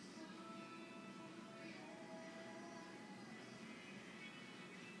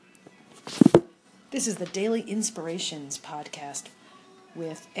This is the Daily Inspirations podcast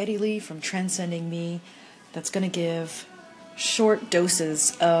with Eddie Lee from Transcending Me that's going to give short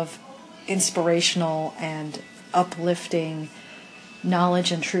doses of inspirational and uplifting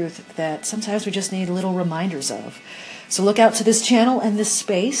knowledge and truth that sometimes we just need little reminders of. So look out to this channel and this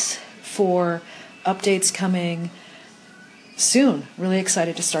space for updates coming soon. Really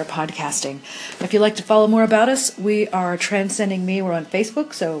excited to start podcasting. If you'd like to follow more about us, we are Transcending Me. We're on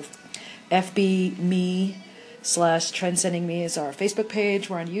Facebook, so FBme/Transcending Me is our Facebook page.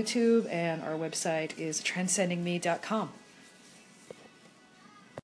 We're on YouTube, and our website is transcendingme.com.